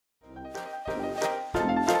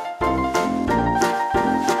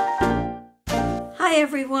Hi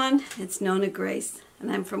everyone, it's NonnaGrace, and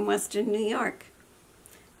I'm from Western New York.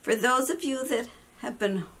 For those of you that have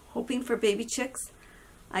been hoping for baby chicks,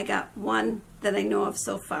 I got one that I know of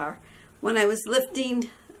so far. When I was lifting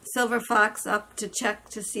Silver Fox up to check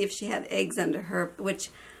to see if she had eggs under her, which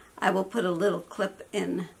I will put a little clip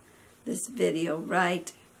in this video,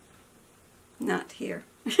 right? Not here.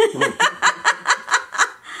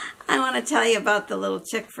 I want to tell you about the little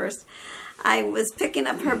chick first. I was picking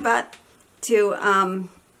up her butt to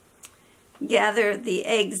gather the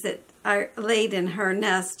eggs that are laid in her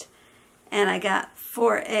nest, and I got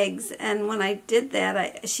 4 eggs. And when I did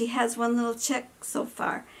that, she has one little chick so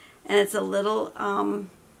far, and it's a little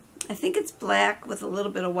I think it's black with a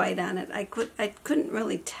little bit of white on it. I couldn't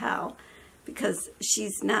really tell because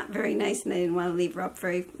she's not very nice, and I didn't want to leave her up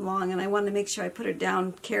very long, and I wanted to make sure I put her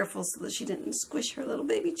down careful so that she didn't squish her little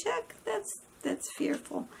baby chick. That's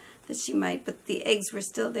fearful that she might, but the eggs were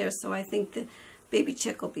still there, so I think the baby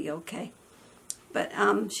chick will be okay. But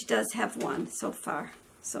she does have one so far,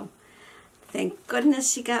 so thank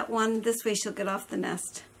goodness she got one. This way she'll get off the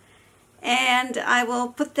nest. And I will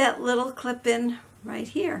put that little clip in right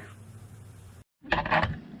here.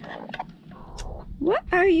 What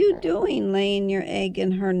are you doing laying your egg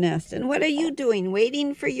in her nest? And what are you doing,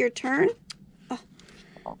 waiting for your turn? Oh,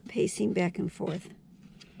 pacing back and forth.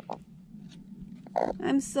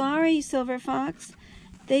 I'm sorry, Silver Fox.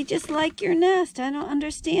 They just like your nest. I don't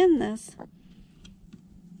understand this.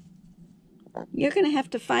 You're going to have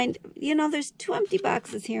to find, you know, there's 2 empty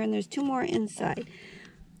boxes here and there's 2 more inside.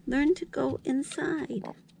 Learn to go inside.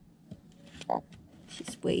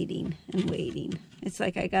 She's waiting and waiting. It's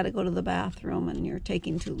like I got to go to the bathroom and you're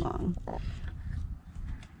taking too long.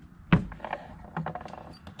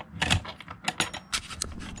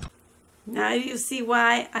 Now you see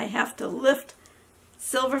why I have to lift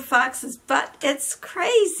Silver Fox's butt. It's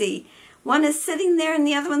crazy. One is sitting there and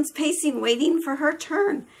the other one's pacing, waiting for her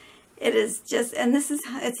turn. It is just, and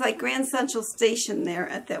it's like Grand Central Station there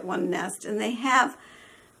at that one nest, and they have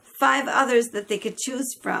 5 others that they could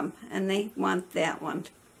choose from, and they want that one.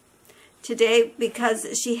 Today,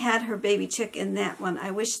 because she had her baby chick in that one, I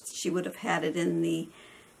wish she would have had it in the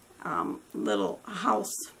little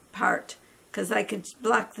house part, because I could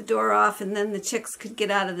block the door off and then the chicks could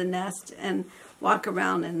get out of the nest and walk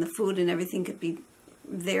around, and the food and everything could be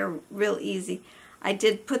there real easy. I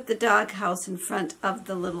did put the dog house in front of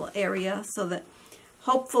the little area so that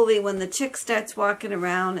hopefully when the chick starts walking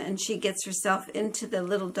around and she gets herself into the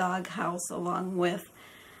little dog house along with,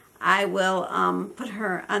 I will put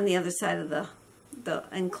her on the other side of the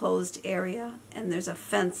enclosed area, and there's a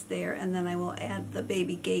fence there, and then I will add the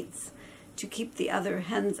baby gates to keep the other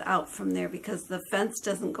hens out from there, because the fence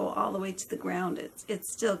doesn't go all the way to the ground.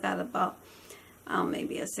 It's still got about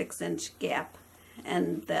maybe a 6-inch gap,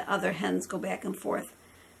 and the other hens go back and forth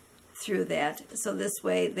through that. So this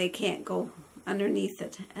way they can't go underneath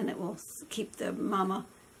it, and it will keep the mama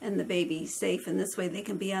and the baby safe, and this way they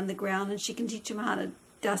can be on the ground, and she can teach them how to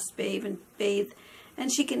dust bathe,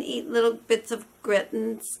 and she can eat little bits of grit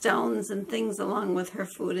and stones and things along with her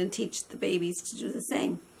food, and teach the babies to do the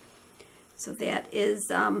same. So that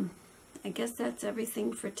is, I guess that's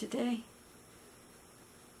everything for today.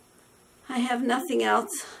 I have nothing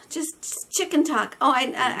else, just chicken talk. Oh,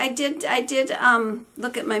 I did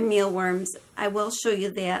look at my mealworms. I will show you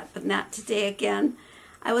that, but not today again.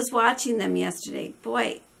 I was watching them yesterday.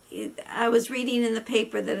 Boy, I was reading in the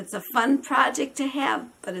paper that it's a fun project to have,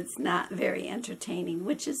 but it's not very entertaining,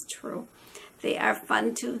 which is true. They are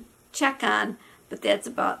fun to check on, but that's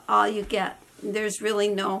about all you get. There's really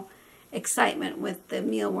no excitement with the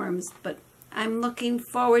mealworms, but I'm looking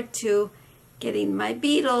forward to getting my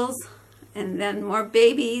beetles and then more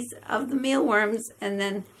babies of the mealworms, and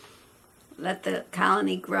then let the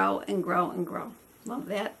colony grow and grow and grow. Well,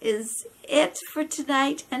 that is it for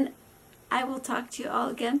tonight, and I will talk to you all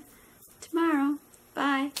again tomorrow.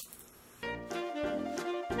 Bye.